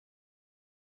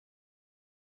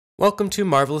Welcome to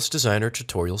Marvelous Designer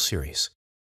Tutorial Series.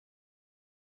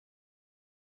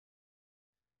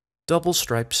 Double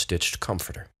Stripe Stitched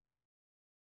Comforter.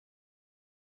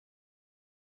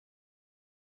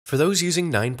 For those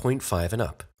using 9.5 and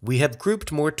up, we have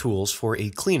grouped more tools for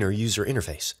a cleaner user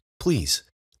interface. Please,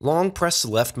 long press the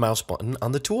left mouse button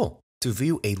on the tool to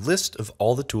view a list of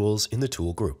all the tools in the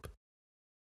tool group.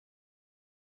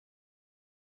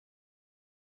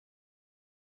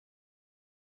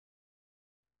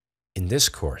 In this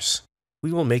course,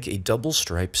 we will make a double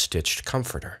stripe stitched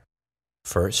comforter.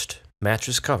 First,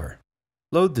 mattress cover.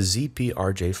 Load the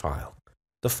ZPRJ file.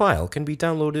 The file can be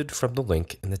downloaded from the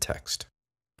link in the text.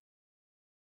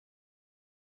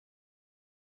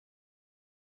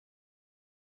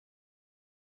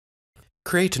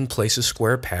 Create and place a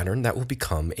square pattern that will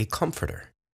become a comforter.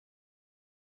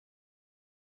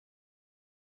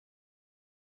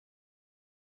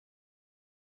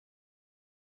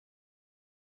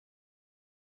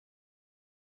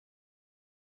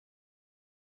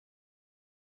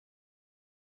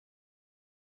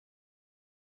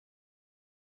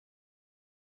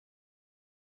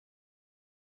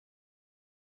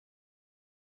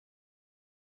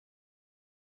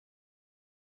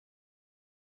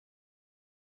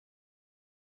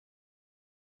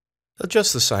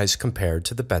 Adjust the size compared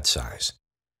to the bed size.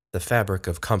 The fabric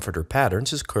of comforter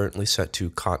patterns is currently set to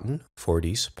cotton,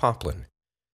 40s, poplin.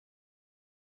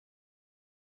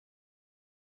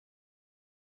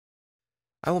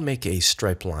 I will make a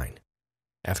stripe line.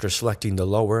 After selecting the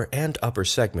lower and upper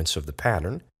segments of the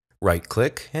pattern,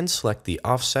 right-click and select the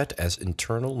Offset as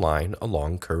Internal Line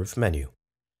along Curve menu.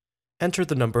 Enter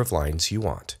the number of lines you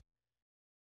want.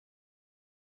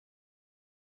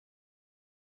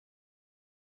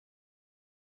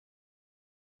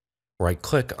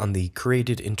 Right-click on the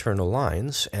Created Internal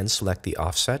Lines and select the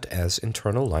Offset as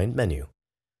Internal Line menu.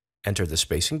 Enter the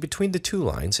spacing between the two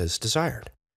lines as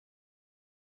desired.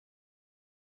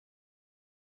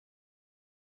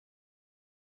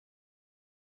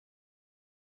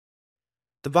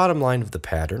 The bottom line of the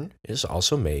pattern is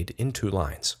also made in two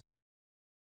lines.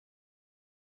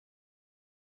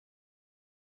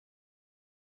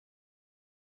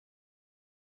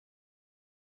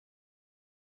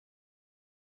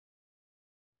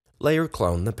 Layer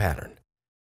clone the pattern.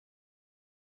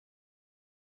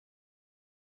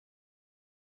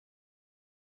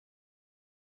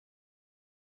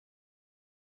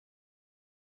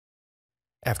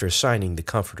 After assigning the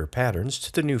comforter patterns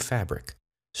to the new fabric,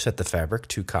 set the fabric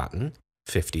to cotton,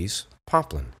 50s,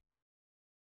 poplin.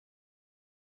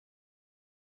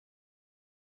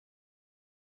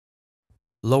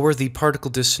 Lower the particle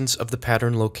distance of the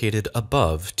pattern located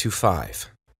above to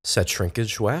 5. Set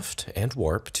shrinkage weft and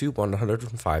warp to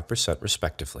 105%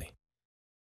 respectively.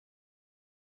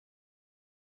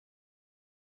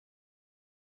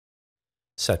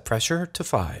 Set pressure to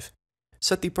 5.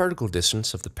 Set the particle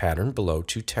distance of the pattern below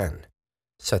to 10.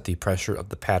 Set the pressure of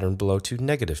the pattern below to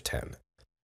 -10.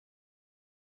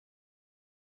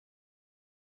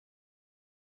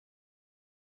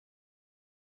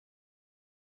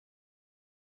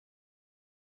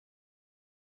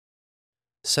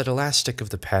 Set elastic of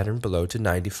the pattern below to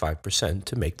 95%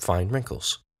 to make fine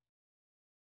wrinkles.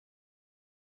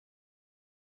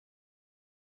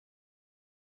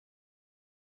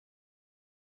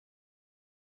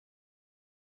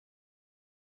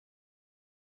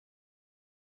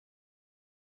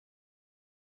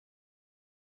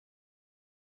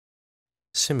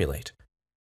 Simulate.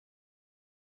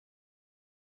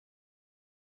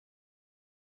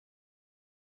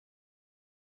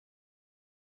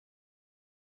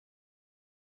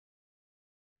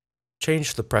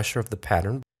 Change the pressure of the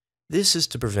pattern. This is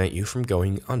to prevent you from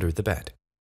going under the bed.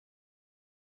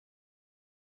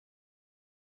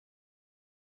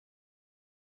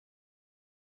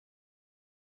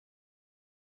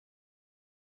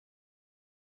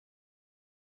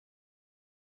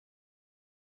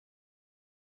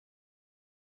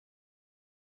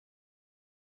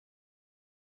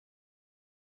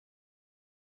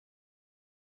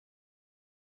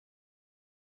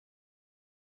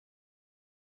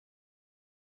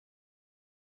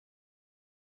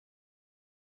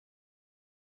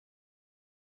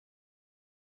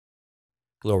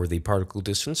 Lower the particle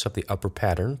distance of the upper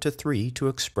pattern to 3 to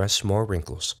express more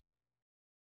wrinkles.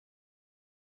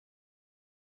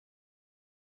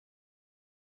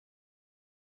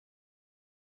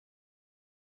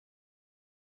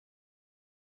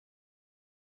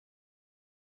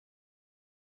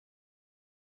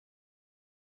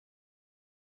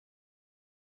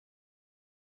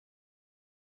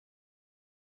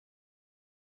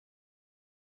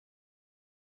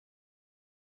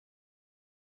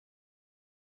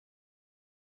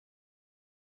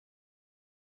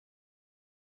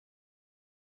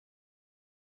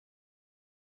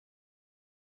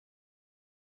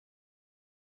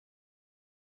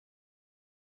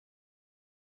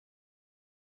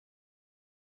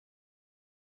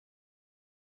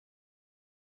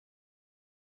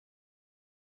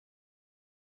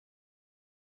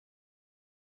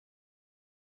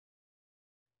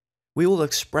 We will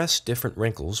express different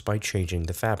wrinkles by changing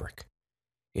the fabric.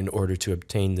 In order to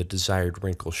obtain the desired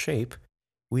wrinkle shape,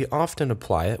 we often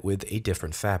apply it with a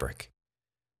different fabric.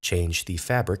 Change the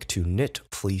fabric to knit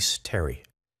fleece terry.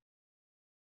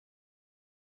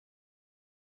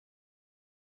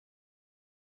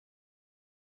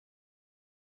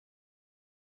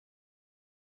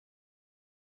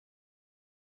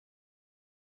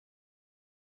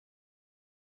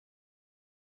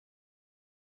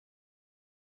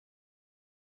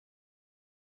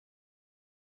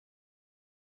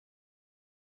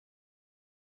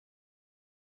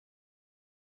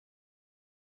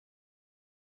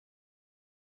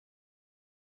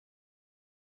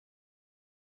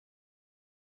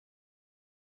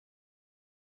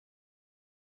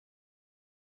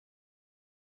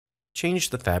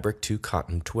 Change the fabric to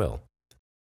cotton twill.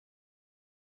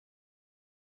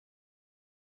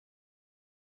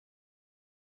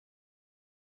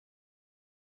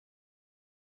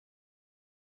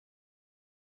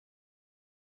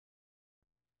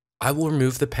 I will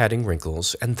remove the padding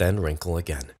wrinkles and then wrinkle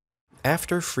again.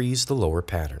 After, freeze the lower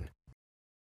pattern.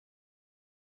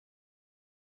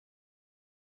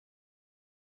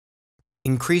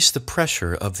 Increase the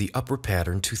pressure of the upper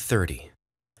pattern to 30.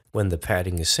 When the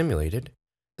padding is simulated,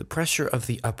 the pressure of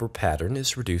the upper pattern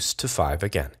is reduced to 5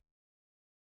 again.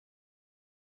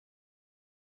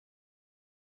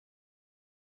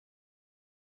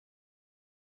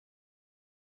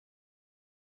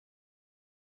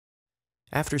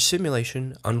 After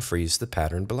simulation, unfreeze the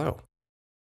pattern below.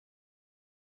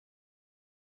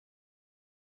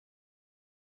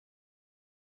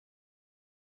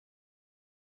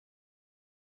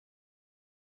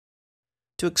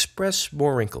 To express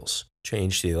more wrinkles,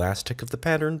 change the elastic of the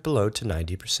pattern below to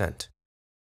 90%.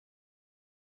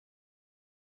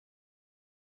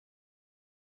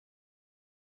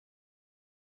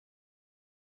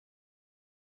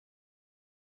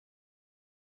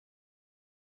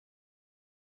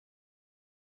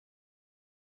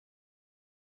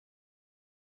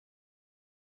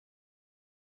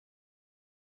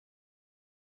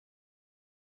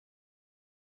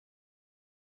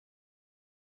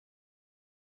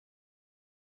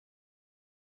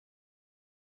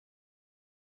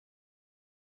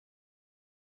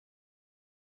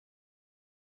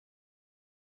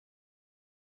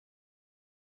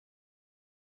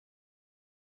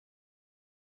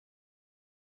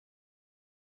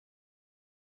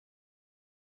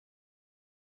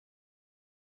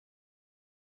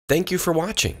 Thank you for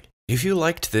watching. If you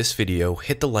liked this video,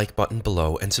 hit the like button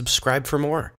below and subscribe for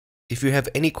more. If you have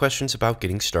any questions about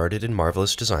getting started in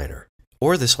Marvelous Designer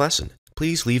or this lesson,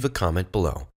 please leave a comment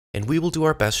below, and we will do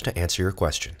our best to answer your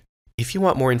question. If you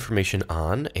want more information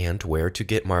on and where to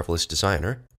get Marvelous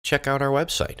Designer, check out our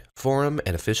website, forum,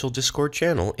 and official Discord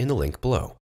channel in the link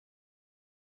below.